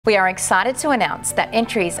We are excited to announce that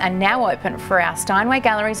entries are now open for our Steinway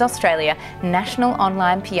Galleries Australia National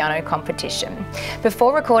Online Piano Competition.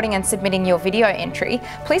 Before recording and submitting your video entry,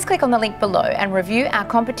 please click on the link below and review our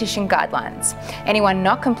competition guidelines. Anyone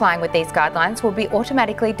not complying with these guidelines will be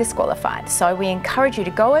automatically disqualified, so we encourage you to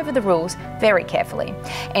go over the rules very carefully.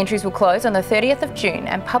 Entries will close on the 30th of June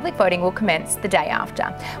and public voting will commence the day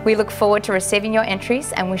after. We look forward to receiving your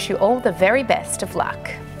entries and wish you all the very best of luck.